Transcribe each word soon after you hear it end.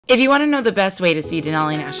If you want to know the best way to see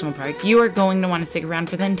Denali National Park, you are going to want to stick around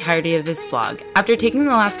for the entirety of this vlog. After taking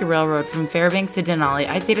the Alaska Railroad from Fairbanks to Denali,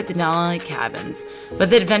 I stayed at the Denali cabins, but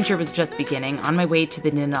the adventure was just beginning on my way to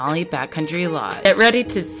the Denali Backcountry Lodge. Get ready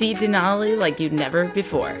to see Denali like you've never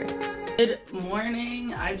before. Good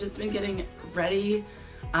morning. I've just been getting ready.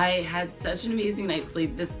 I had such an amazing night's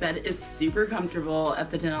sleep. This bed is super comfortable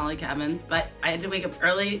at the Denali cabins, but I had to wake up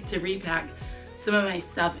early to repack some of my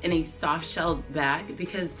stuff in a soft shelled bag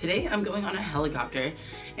because today I'm going on a helicopter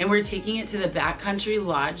and we're taking it to the Backcountry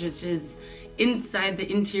Lodge, which is inside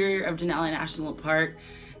the interior of Denali National Park.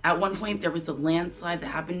 At one point there was a landslide that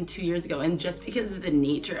happened 2 years ago, and just because of the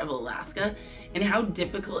nature of Alaska and how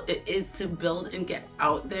difficult it is to build and get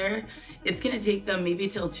out there, it's gonna take them maybe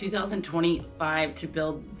till 2025 to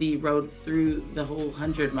build the road through the whole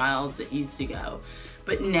 100 miles it used to go.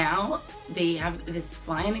 But now they have this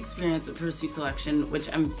flying experience with Pursuit Collection,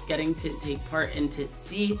 which I'm getting to take part in to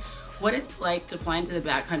see what it's like to fly into the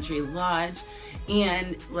Backcountry Lodge.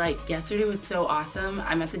 And like yesterday was so awesome.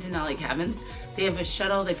 I'm at the Denali cabins. They have a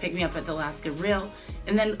shuttle. They picked me up at the Alaska Rail,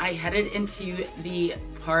 and then I headed into the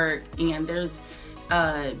park, and there's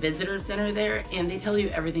a visitor center there, and they tell you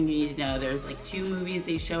everything you need to know. There's like 2 movies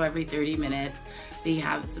they show every 30 minutes. They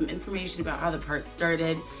have some information about how the park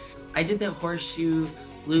started. I did the horseshoe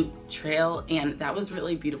loop trail, and that was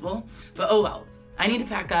really beautiful. But oh well, I need to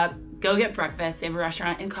pack up, go get breakfast. They have a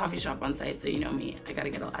restaurant and coffee shop on site, so you know me, I gotta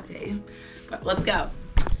get a latte. But let's go.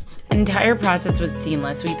 The entire process was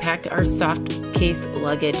seamless. We packed our soft case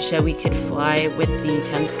luggage so we could fly with the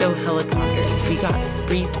Temsco helicopters. We got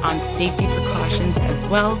briefed on safety precautions as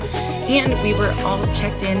well, and we were all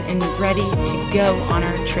checked in and ready to go on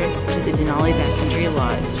our trip to the Denali Backcountry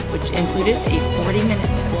Lodge, which included a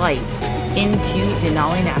 40-minute flight into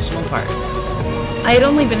Denali National Park. I had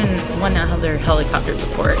only been in one other helicopter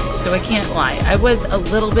before, so I can't lie. I was a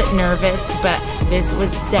little bit nervous, but this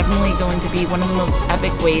was definitely going to be one of the most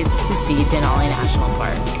epic ways to see Denali National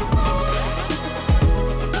Park.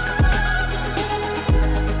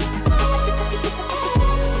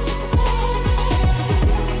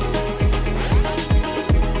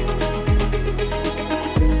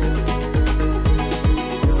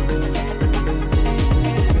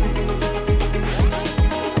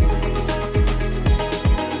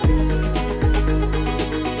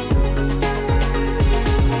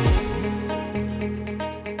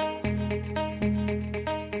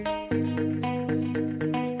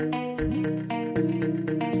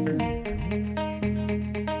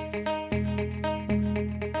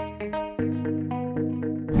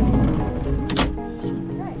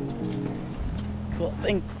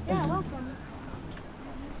 Thanks. Yeah, welcome.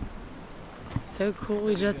 So cool.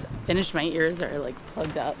 We just finished. My ears are like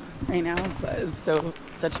plugged up right now, but it's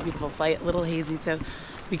such a beautiful flight. A little hazy, so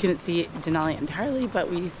we couldn't see Denali entirely, but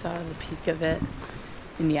we saw the peak of it.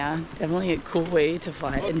 And yeah, definitely a cool way to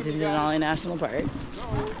fly into Denali National Park.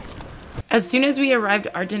 As soon as we arrived,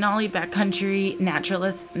 our Denali Backcountry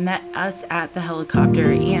naturalists met us at the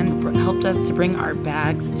helicopter and helped us to bring our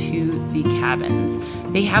bags to the cabins.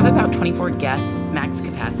 They have about 24 guests, max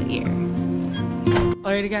capacity here.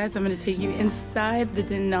 Alrighty guys, I'm going to take you inside the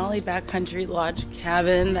Denali Backcountry Lodge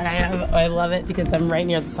cabin that I have. I love it because I'm right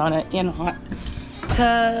near the sauna and hot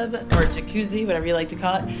tub or jacuzzi, whatever you like to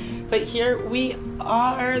call it. But here we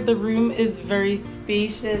are. The room is very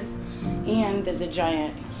spacious, and there's a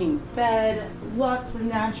giant king bed, lots of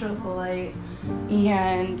natural light,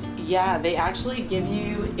 and yeah, they actually give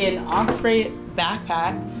you an osprey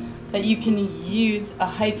backpack that you can use, a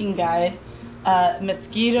hiking guide, a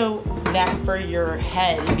mosquito net for your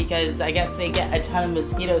head because I guess they get a ton of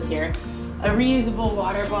mosquitoes here, a reusable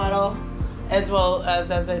water bottle, as well as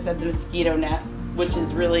I said, the mosquito net, which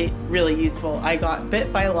is really, really useful. I got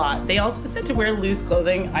bit by a lot. They also said to wear loose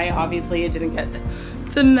clothing. I obviously didn't get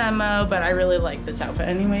the memo, but I really like this outfit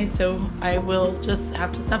anyway, so I will just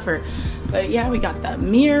have to suffer. But yeah, we got the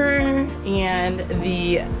mirror and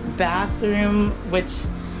the bathroom, which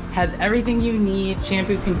has everything you need: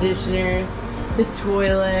 shampoo, conditioner, the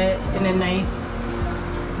toilet, and a nice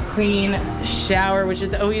clean shower, which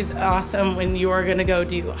is always awesome when you're gonna go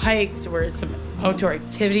do hikes or some outdoor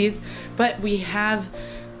activities. But we have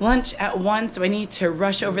lunch at 1, so I need to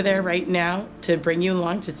rush over there right now to bring you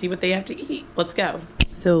along to see what they have to eat. Let's go.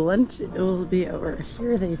 So lunch will be over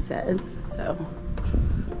here, they said, so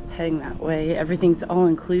heading that way. Everything's all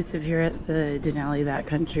inclusive here at the Denali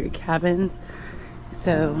Backcountry cabins,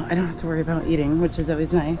 so I don't have to worry about eating, which is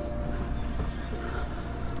always nice.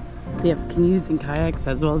 They have canoes and kayaks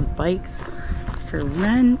as well as bikes for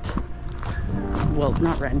rent. Well,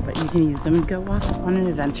 not rent, but you can use them and go off on an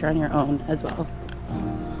adventure on your own as well.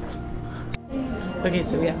 Okay,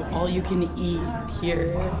 so we have all you can eat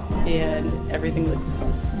here, and everything looks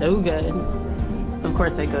so good. Of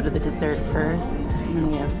course, I go to the dessert first, and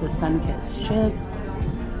then we have the sun-kissed chips.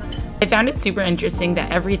 I found it super interesting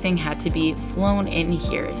that everything had to be flown in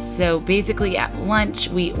here. So basically at lunch,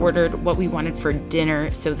 we ordered what we wanted for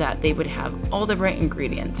dinner so that they would have all the right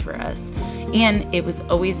ingredients for us. And it was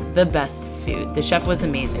always the best food. The chef was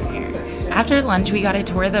amazing here. After lunch, we got a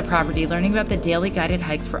tour of the property, learning about the daily guided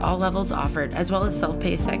hikes for all levels offered, as well as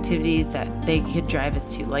self-paced activities that they could drive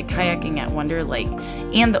us to, like kayaking at Wonder Lake,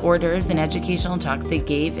 and the hors d'oeuvres and educational talks they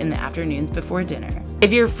gave in the afternoons before dinner.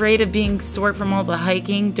 If you're afraid of being sore from all the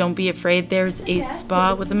hiking, don't be afraid. There's a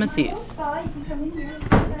spa with a masseuse. If at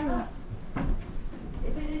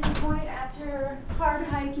any point after hard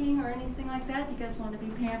hiking or anything like that, you guys want to be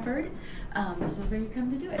pampered, this is where you come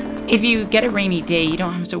to do it. If you get a rainy day, you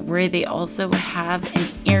don't have to worry. They also have an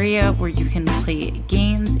area where you can play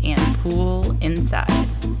games and pool inside.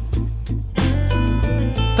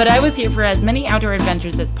 But I was here for as many outdoor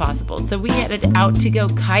adventures as possible, so we headed out to go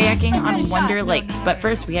kayaking on Wonder Lake. But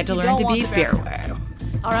first, we had to learn to be bear aware.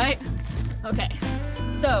 All right? Okay.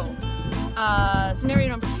 So, scenario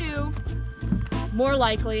number 2, more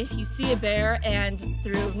likely you see a bear and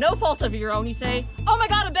through no fault of your own you say, "Oh my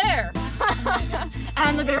God, a bear!"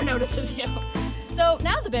 And the bear notices you. So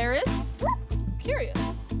now the bear is curious.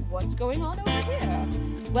 What's going on over here?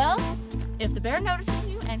 Well, if the bear notices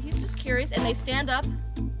you and he's just curious and they stand up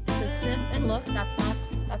to sniff and look, that's not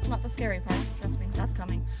the scary part, trust me, that's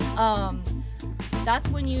coming. That's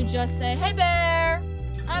when you just say, "Hey bear,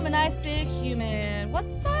 I'm a nice big human.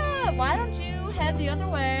 What's up? Why don't you head the other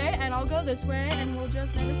way and I'll go this way and we'll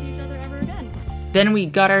just never see each other ever again." Then we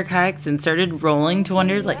got our kayaks and started rolling to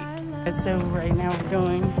Wonder Lake. So right now we're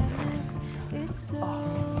going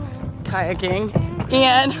kayaking,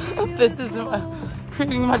 and this is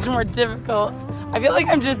proving much more difficult. I feel like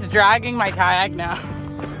I'm just dragging my kayak now.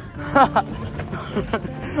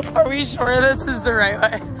 Are we sure this is the right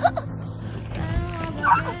way?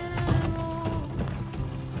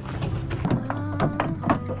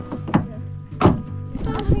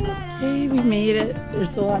 Okay, we made it.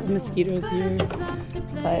 There's a lot of mosquitoes here,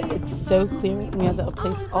 but it's so clear, and we have a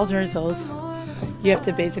place all to ourselves. You have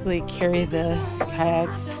to basically carry the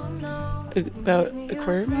kayaks about a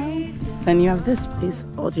quarter mile. Then you have this place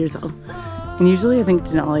all to yourself. And usually I think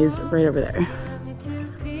Denali is right over there.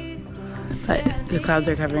 But the clouds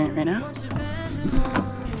are covering it right now.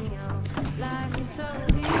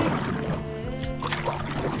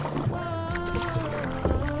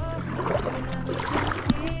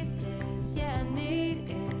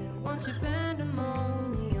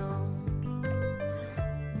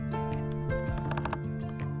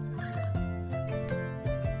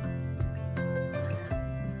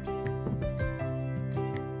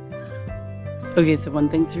 Okay, so one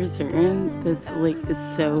thing's for certain, this lake is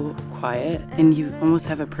so quiet and you almost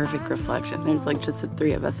have a perfect reflection. There's like just the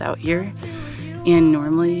 3 of us out here, and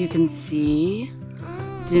normally you can see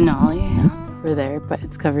Denali over there, but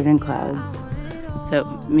it's covered in clouds.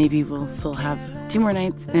 So maybe we'll still have 2 more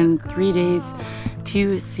nights and 3 days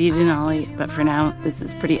to see Denali, but for now, this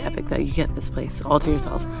is pretty epic that you get this place all to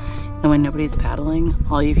yourself. And when nobody's paddling,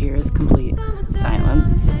 all you hear is complete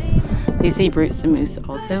silence. They say Bruce the Moose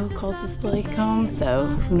also calls this lake home, so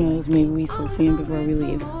who knows, maybe we still see him before we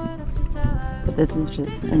leave. But this is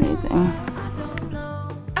just amazing.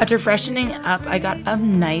 After freshening up, I got a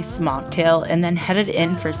nice mocktail and then headed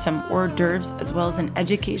in for some hors d'oeuvres as well as an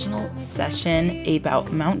educational session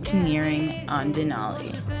about mountaineering on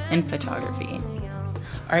Denali and photography.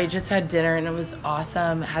 Alright, just had dinner and it was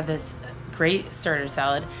awesome. Had this great starter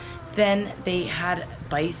salad. Then they had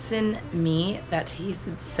bison meat that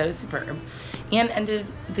tasted so superb, and ended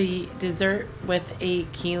the dessert with a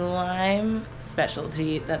key lime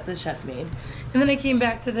specialty that the chef made. And then I came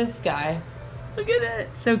back to this guy. Look at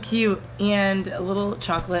it, so cute, and a little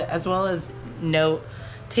chocolate as well as note.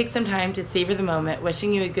 Take some time to savor the moment,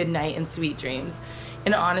 wishing you a good night and sweet dreams.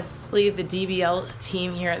 And honestly, the DBL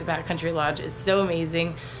team here at the Backcountry Lodge is so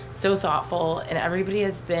amazing, so thoughtful, and everybody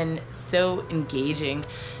has been so engaging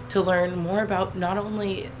to learn more about not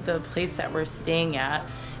only the place that we're staying at,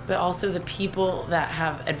 but also the people that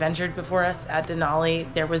have adventured before us at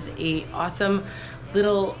Denali. There was a awesome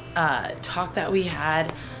little talk that we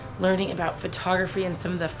had learning about photography and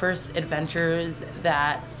some of the first adventures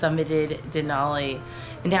that summited Denali.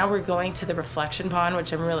 And now we're going to the reflection pond,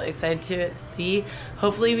 which I'm really excited to see.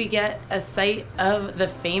 Hopefully we get a sight of the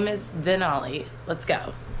famous Denali. Let's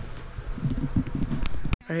go.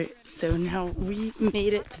 All right, so now we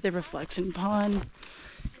made it to the reflection pond,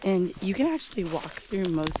 and you can actually walk through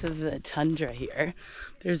most of the tundra here,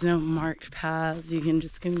 There's no marked paths. You can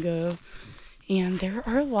just go. And there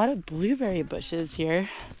are a lot of blueberry bushes here.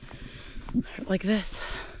 Like this.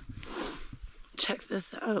 Check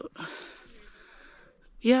this out.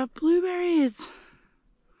 Yeah, blueberries.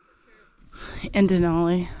 And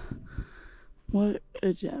Denali. What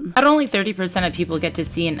a gem. Not only 30% of people get to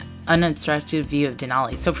see an unobstructed view of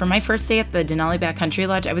Denali. So for my first day at the Denali Backcountry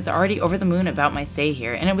Lodge, I was already over the moon about my stay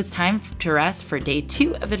here, and it was time to rest for day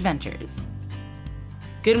 2 of adventures.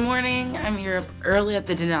 Good morning. I'm here up early at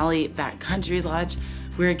the Denali Backcountry Lodge.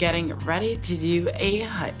 We're getting ready to do a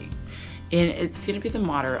hike. And it's going to be the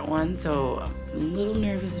moderate one, so I'm a little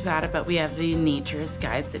nervous about it, but we have the naturist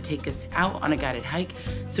guides that take us out on a guided hike,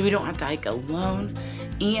 so we don't have to hike alone.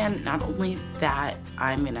 And not only that,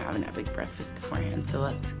 I'm going to have an epic breakfast beforehand, so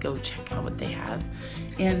let's go check out what they have.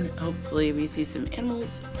 And hopefully we see some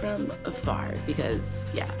animals from afar, because,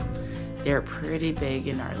 yeah, they're pretty big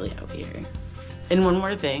and gnarly out here. And one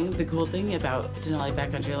more thing, the cool thing about Denali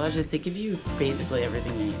Backcountry Lodge is they give you basically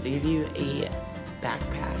everything you need. They give you a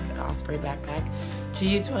backpack, an osprey backpack to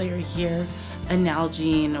use while you're here, a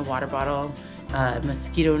Nalgene, a water bottle, a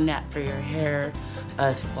mosquito net for your hair,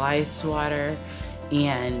 a fly swatter,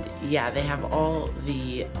 and yeah, they have all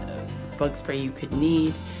the bug spray you could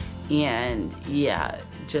need, and yeah,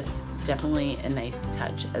 just definitely a nice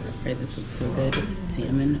touch. Right, this looks so good.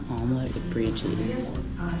 Salmon omelet with brie cheese.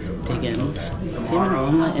 Let's dig in. Salmon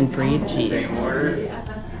omelet and brie cheese.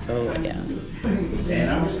 Oh yeah.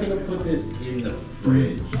 And I'm just gonna put this in the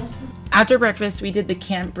fridge. After breakfast, we did the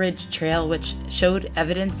Camp Bridge Trail, which showed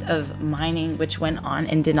evidence of mining which went on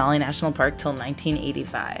in Denali National Park till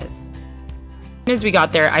 1985. As we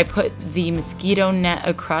got there, I put the mosquito net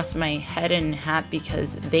across my head and hat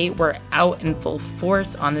because they were out in full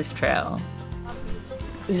force on this trail.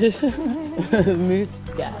 Moose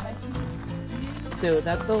scat. So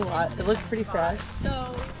that's a lot. It looks pretty fresh.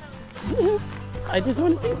 So I just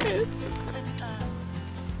want to see moose.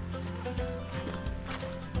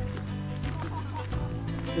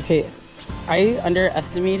 Okay, I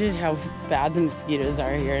underestimated how bad the mosquitoes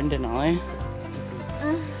are here in Denali.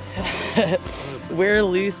 Wear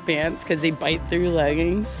loose pants because they bite through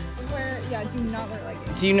leggings. Do not wear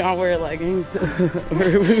leggings. Do not wear leggings,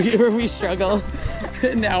 or we struggle.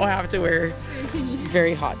 Now I have to wear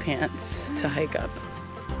very hot pants to hike up.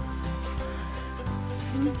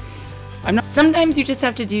 Sometimes you just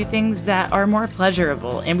have to do things that are more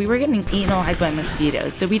pleasurable, and we were getting eaten alive by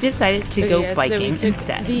mosquitoes, so we decided to go biking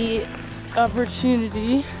instead. The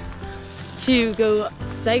opportunity to go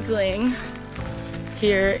cycling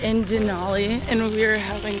here in Denali, and we are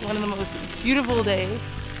having one of the most beautiful days.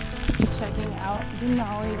 Checking out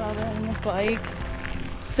Denali while riding a bike.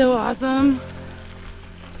 So awesome.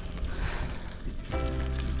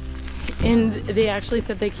 And they actually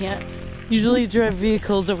said they can't usually drive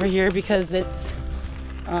vehicles over here because it's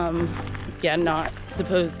yeah, not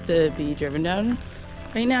supposed to be driven down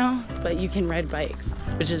right now, but you can ride bikes,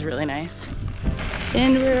 which is really nice.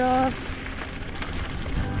 And we're off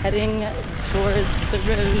heading towards the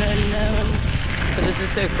road unknown. So this is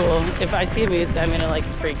so cool. If I see a moose, I'm gonna like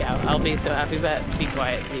freak out. I'll be so happy, but be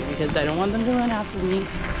quiet too, because I don't want them to run after me.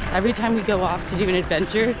 Every time we go off to do an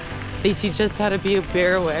adventure, they teach us how to be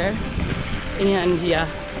bear aware. And yeah,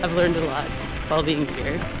 I've learned a lot while being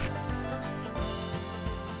here.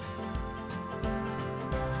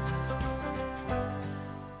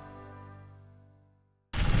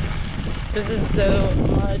 This is so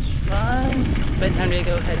much fun, but time to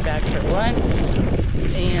go head back for lunch.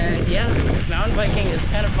 And yeah, mountain biking is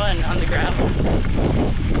kind of fun on the gravel.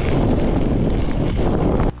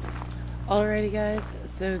 Alrighty guys,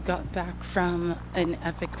 so got back from an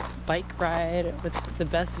epic bike ride with the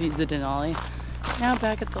best views of Denali. Now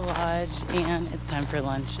back at the lodge, and it's time for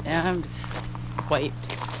lunch, and I'm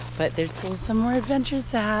wiped. But there's still some more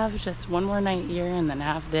adventures to have, just one more night here and then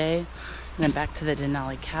half day, and then back to the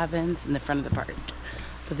Denali cabins in the front of the park.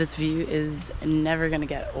 But this view is never gonna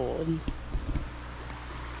get old.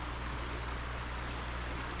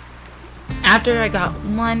 After I got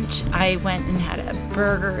lunch, I went and had a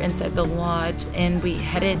burger inside the lodge, and we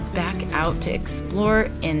headed back out to explore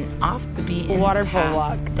an off the beaten waterfall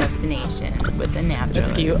walk destination with a naturalist.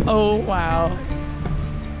 That's cute. Oh wow.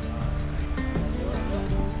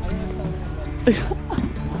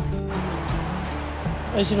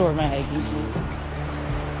 I should wear my hiking shoes.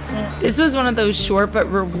 This was one of those short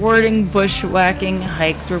but rewarding bushwhacking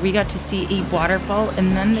hikes where we got to see a waterfall,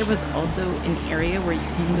 and then there was also an area where you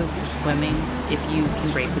can go swimming if you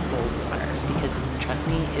can brave the cold water, because trust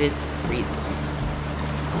me, it is freezing.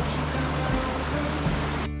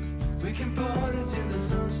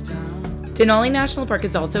 Denali National Park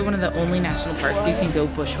is also one of the only national parks you can go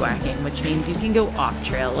bushwhacking, which means you can go off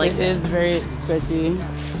trail like this. It is very squishy.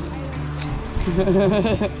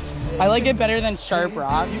 I like it better than sharp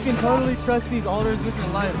rock. You can totally trust these alders with your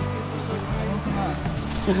life.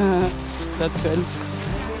 That's good.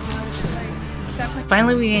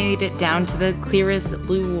 Finally, we made it down to the clearest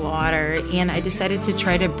blue water, and I decided to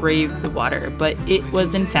try to brave the water, but it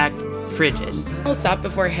was in fact frigid. Our stop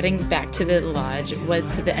before heading back to the lodge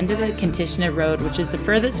was to the end of the Kantishna Road, which is the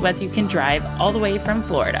furthest west you can drive all the way from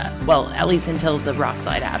Florida. Well, at least until the rock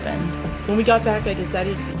slide happened. When we got back, I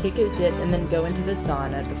decided to take a dip and then go into the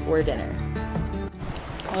sauna before dinner.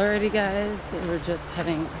 Alrighty guys, we're just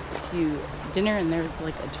heading to dinner and there's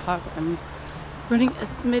like a talk. I'm running a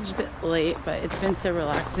smidge bit late, but it's been so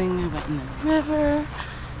relaxing. I went in the river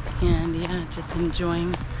and yeah, just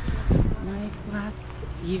enjoying my last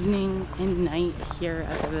evening and night here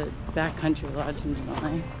at the Backcountry Lodge in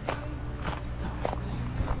Denali.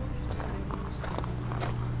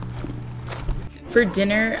 For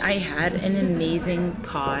dinner, I had an amazing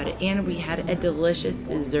cod, and we had a delicious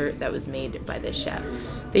dessert that was made by the chef.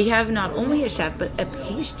 They have not only a chef, but a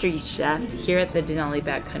pastry chef here at the Denali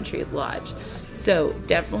Backcountry Lodge. So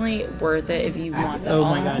definitely worth it if you want the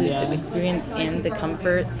all-inclusive experience and the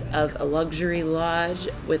comforts of a luxury lodge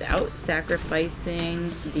without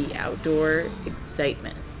sacrificing the outdoor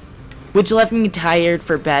excitement, which left me tired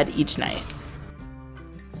for bed each night.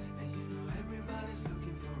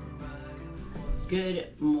 Good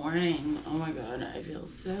morning. Oh my god, I feel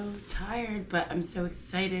so tired, but I'm so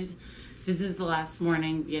excited. This is the last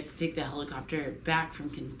morning. We have to take the helicopter back from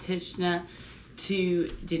Kantishna to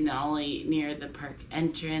Denali near the park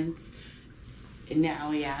entrance. And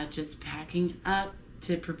now, yeah, just packing up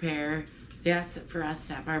to prepare. They asked for us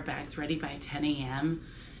to have our bags ready by 10 a.m.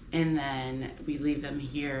 and then we leave them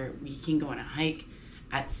here. We can go on a hike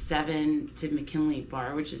at 7 to McKinley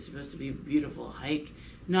Bar, which is supposed to be a beautiful hike.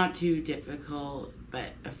 Not too difficult, but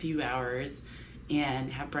a few hours,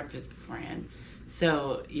 and have breakfast beforehand.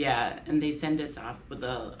 So yeah, and they send us off with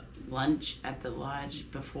a lunch at the lodge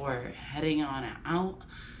before heading on out.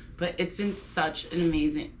 But it's been such an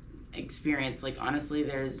amazing experience. Like honestly,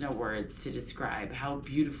 there's no words to describe how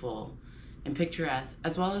beautiful and picturesque,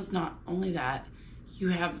 as well as not only that, you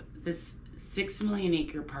have this 6 million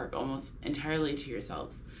acre park almost entirely to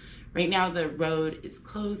yourselves. Right now, the road is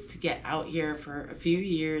closed to get out here for a few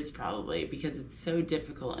years probably because it's so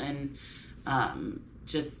difficult and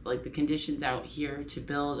just like the conditions out here to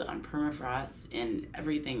build on permafrost and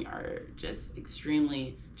everything are just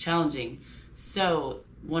extremely challenging. So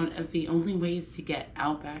one of the only ways to get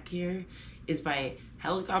out back here is by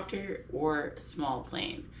helicopter or small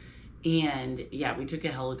plane. And yeah, we took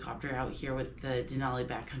a helicopter out here with the Denali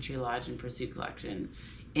Backcountry Lodge and Pursuit Collection,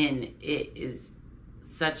 and it is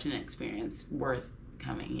such an experience worth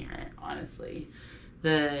coming here, honestly.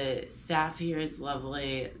 The staff here is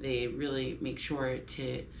lovely. They really make sure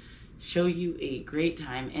to show you a great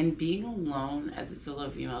time. And being alone as a solo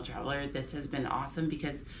female traveler, this has been awesome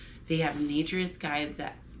because they have naturist guides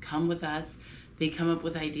that come with us. They come up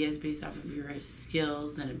with ideas based off of your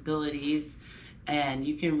skills and abilities, and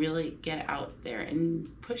you can really get out there and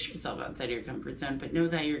push yourself outside of your comfort zone, but know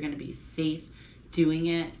that you're going to be safe doing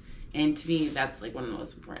it. And to me, that's like one of the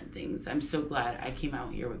most important things. I'm so glad I came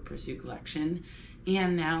out here with Pursuit Collection,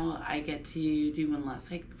 and now I get to do one last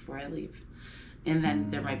hike before I leave. And then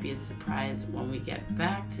there might be a surprise when we get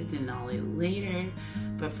back to Denali later.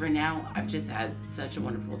 But for now, I've just had such a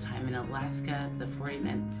wonderful time in Alaska, the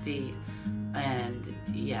 49th state. And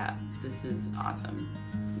yeah, this is awesome.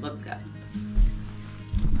 Let's go.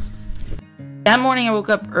 That morning I woke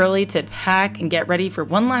up early to pack and get ready for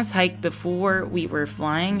one last hike before we were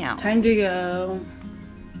flying out. Time to go.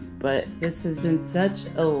 But this has been such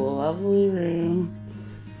a lovely room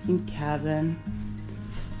and cabin.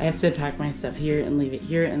 I have to pack my stuff here and leave it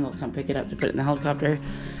here, and they'll come pick it up to put it in the helicopter.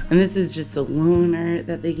 And this is just a loaner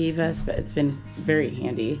that they gave us, but it's been very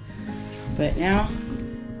handy. But now,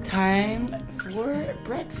 time for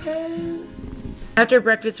breakfast. After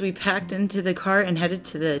breakfast, we packed into the car and headed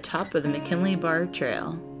to the top of the McKinley Bar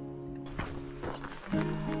Trail.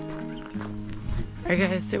 Alright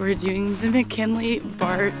guys, so we're doing the McKinley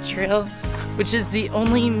Bar Trail, which is the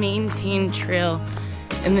only maintained trail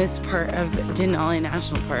in this part of Denali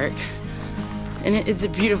National Park. And it is a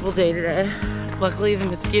beautiful day today. Luckily the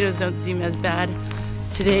mosquitoes don't seem as bad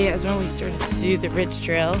today as when we started to do the Ridge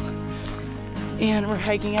Trail. And we're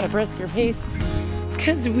hiking at a brisker pace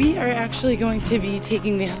because we are actually going to be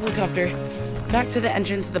taking the helicopter back to the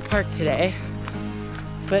entrance of the park today.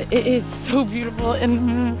 But it is so beautiful,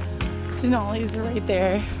 and Denali's right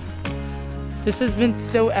there. This has been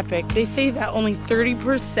so epic. They say that only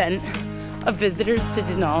 30% of visitors to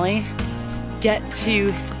Denali get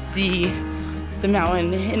to see the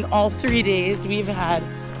mountain. In all 3 days, we've had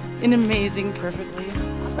an amazing, perfectly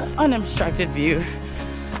unobstructed view.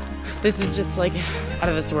 This is just like out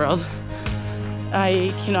of this world.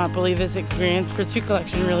 I cannot believe this experience. Pursuit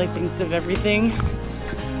Collection really thinks of everything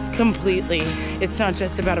completely. It's not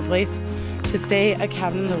just about a place to stay, a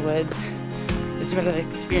cabin in the woods. It's about the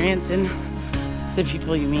experience and the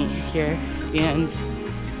people you meet here. And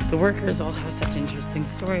the workers all have such interesting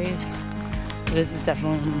stories. This is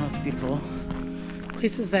definitely one of the most beautiful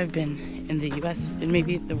places I've been in the US and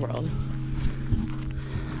maybe the world.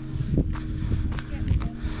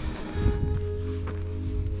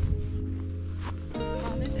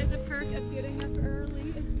 This is a perk of getting up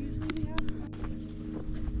early. It's usually the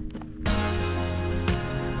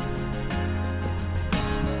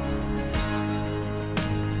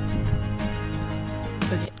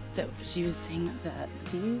Okay, so she was saying that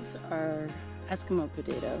these are Eskimo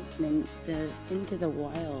potato, and into the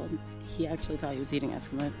wild, he actually thought he was eating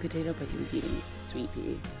Eskimo potato, but he was eating sweet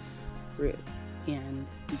pea root, and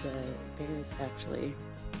the bears actually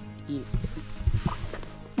eat.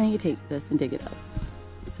 Now you take this and dig it up.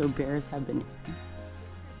 So bears have been here.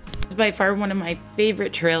 It's by far one of my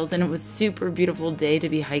favorite trails, and it was a super beautiful day to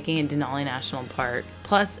be hiking in Denali National Park.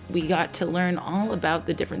 Plus, we got to learn all about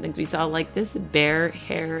the different things we saw, like this bear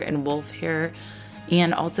hair and wolf hair,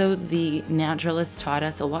 and also the naturalist taught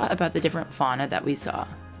us a lot about the different fauna that we saw.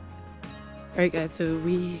 Alright guys, so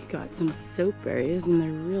we got some soap berries, and they're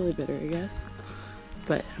really bitter, I guess.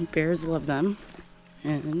 But bears love them,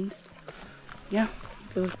 and yeah,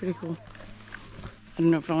 they look pretty cool. I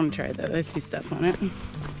don't know if I want to try it though, I see stuff on it.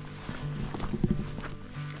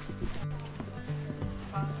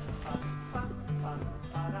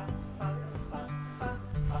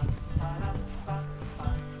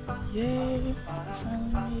 Yay,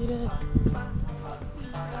 finally made it.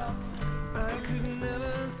 I could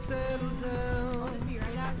never settle down. I'll just be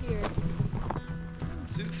right out here.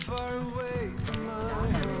 Too far away from my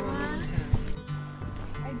hometown.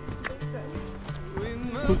 I think so. With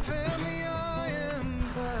my family I am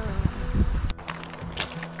bound.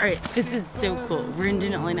 Alright, this is so cool. We're in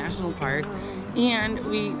Denali National Park, and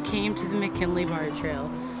we came to the McKinley Bar Trail.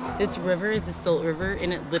 This river is a silt river,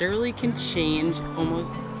 and it literally can change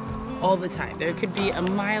almost all the time. There could be a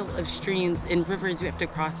mile of streams and rivers you have to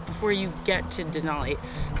cross before you get to Denali.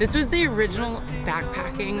 This was the original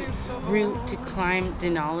backpacking route to climb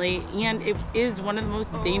Denali, and it is one of the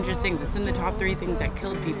most dangerous things. It's in the top 3 things that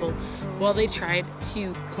killed people while they tried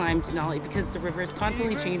to climb Denali, because the river is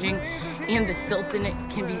constantly changing and the silt in it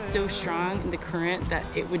can be so strong in the current that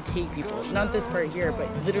it would take people. Not this part here, but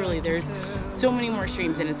literally there's so many more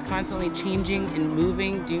streams, and it's constantly changing and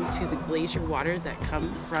moving due to the glacier waters that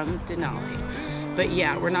come from Denali. But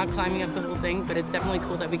yeah, we're not climbing up the whole thing, but it's definitely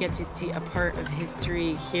cool that we get to see a part of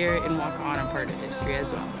history here and walk on a part of history as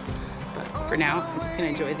well. But for now, I'm just gonna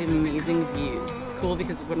enjoy the amazing views. It's cool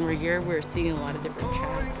because when we're here, we're seeing a lot of different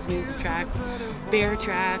tracks, moose tracks, bear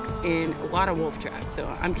tracks, and a lot of wolf tracks. So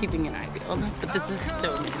I'm keeping an eye peeled, but this is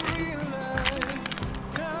so amazing.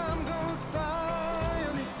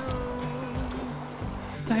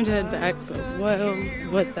 Time to head back, but whoa,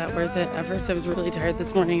 was that worth it? At first I was really tired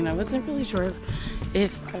this morning, and I wasn't really sure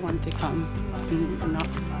if I wanted to come and not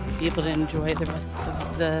be able to enjoy the rest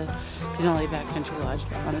of the Denali Backcountry Lodge,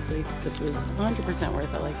 but honestly, this was 100%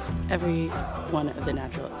 worth it, like every one of the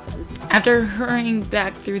naturalists said. After hurrying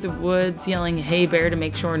back through the woods, yelling, "Hey bear," to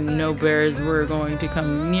make sure no bears were going to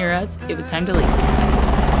come near us, it was time to leave. Wow,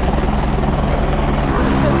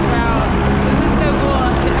 this is so cool.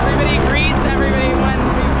 Everybody greets everybody when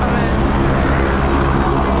we come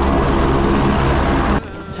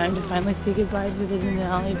in. Time to finally say goodbye to the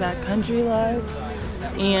Denali Backcountry Lodge,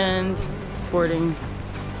 and boarding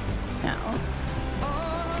now.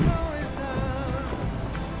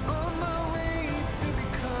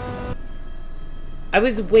 I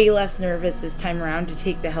was way less nervous this time around to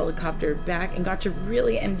take the helicopter back, and got to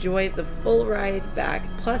really enjoy the full ride back.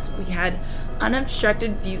 Plus, we had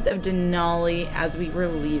unobstructed views of Denali as we were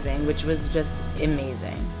leaving, which was just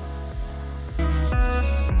amazing.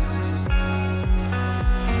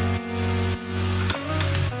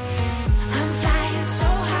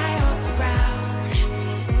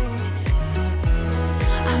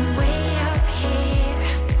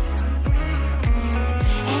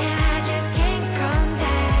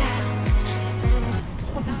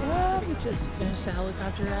 Just finished the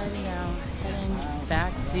helicopter ride, and now heading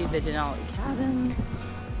back to the Denali cabin.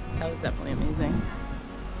 That was definitely amazing.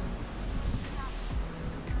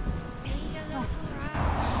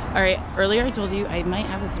 All right, earlier I told you I might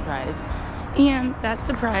have a surprise, and that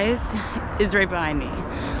surprise is right behind me.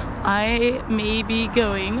 I may be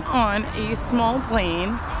going on a small plane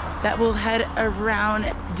that will head around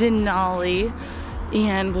Denali,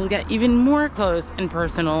 and we'll get even more close and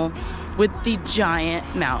personal with the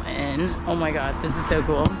giant mountain. Oh my God, this is so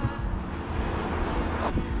cool.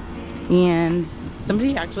 And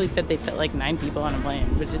somebody actually said they fit like 9 people on a plane,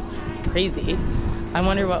 which is crazy. I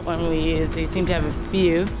wonder what one we use. They seem to have a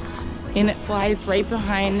few. And it flies right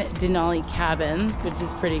behind Denali cabins, which is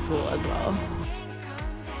pretty cool as well.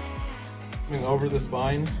 Over the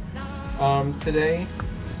spine today.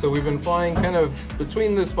 So we've been flying kind of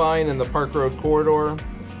between the spine and the Park Road corridor,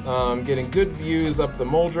 getting good views up the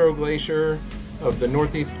Muldrow Glacier of the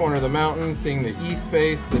northeast corner of the mountain, seeing the east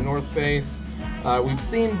face, the north face. We've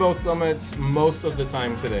seen both summits most of the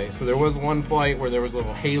time today. So there was one flight where there was a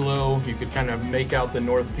little halo. You could kind of make out the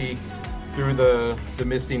North Peak through the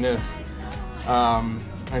mistiness.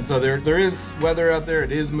 And so there is weather out there.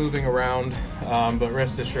 It is moving around, but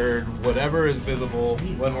rest assured, whatever is visible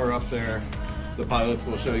when we're up there, the pilots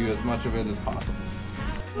will show you as much of it as possible.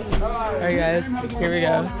 Alright guys, here we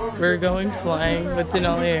go. We're going flying with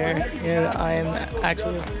Denali Air, and I'm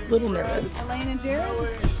actually a little nervous. Elaine and Jared?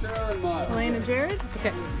 Elaine and Jared?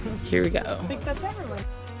 Okay. Here we go. I think that's everyone.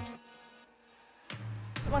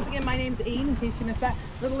 Once again, my name's Aiden, in case you missed that.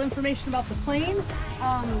 Little information about the plane.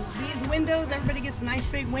 These windows, everybody gets a nice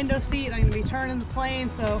big window seat. I'm going to be turning the plane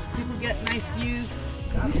so people get nice views.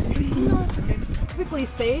 Typically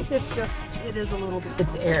safe, it is a little bit.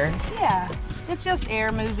 It's air. Yeah, it's just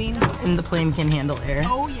air moving. And the plane can handle air.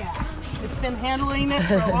 Oh yeah, it's been handling it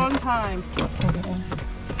for a long time.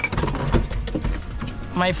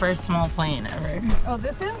 My first small plane ever. Oh,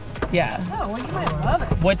 this is? Yeah. Oh, well, you might love it.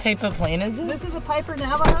 What type of plane is this? This is a Piper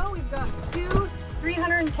Navajo. We've got 2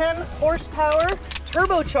 310 horsepower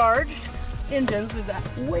turbocharged engines. We've got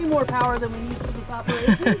way more power than we need for this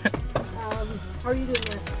operation. How are you doing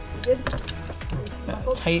there? Good?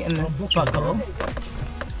 Tighten this buckle.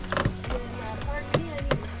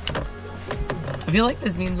 I feel like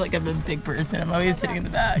this means like I'm a big person. I'm always sitting in the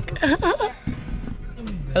back.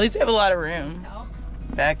 At least I have a lot of room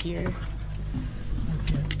back here.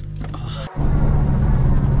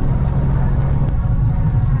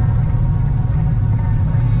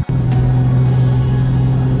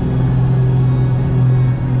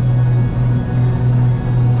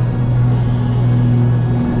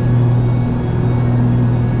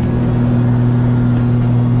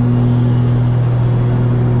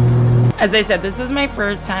 As I said, this was my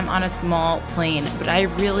first time on a small plane, but I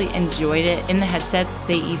really enjoyed it. In the headsets,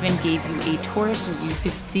 they even gave you a tour so you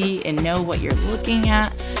could see and know what you're looking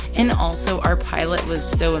at. And also, our pilot was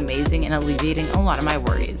so amazing in alleviating a lot of my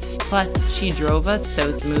worries. Plus, she drove us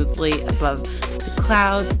so smoothly above the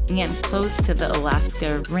clouds and close to the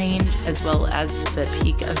Alaska range, as well as the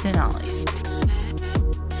peak of Denali.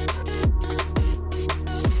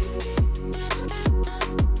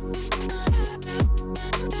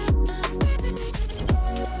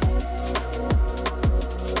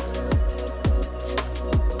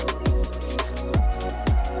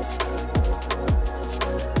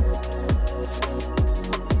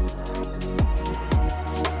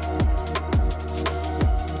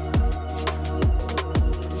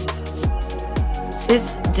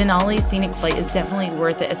 This Denali Scenic flight is definitely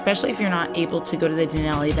worth it, especially if you're not able to go to the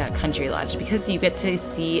Denali Back Country Lodge, because you get to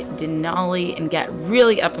see Denali and get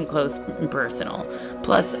really up and close and personal.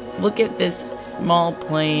 Plus, look at this small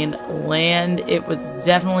plane land. It was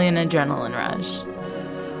definitely an adrenaline rush.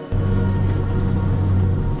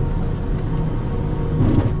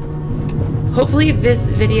 Hopefully this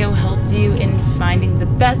video helped you in finding the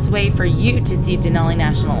best way for you to see Denali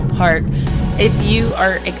National Park. If you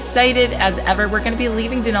are excited as ever, we're going to be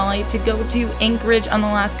leaving Denali to go to Anchorage on the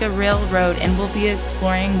Alaska Railroad, and we'll be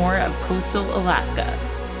exploring more of coastal Alaska.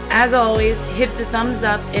 As always, hit the thumbs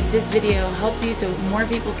up if this video helped you so more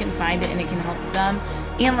people can find it and it can help them.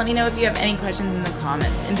 And let me know if you have any questions in the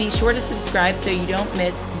comments. And be sure to subscribe so you don't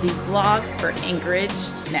miss the vlog for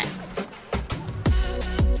Anchorage next.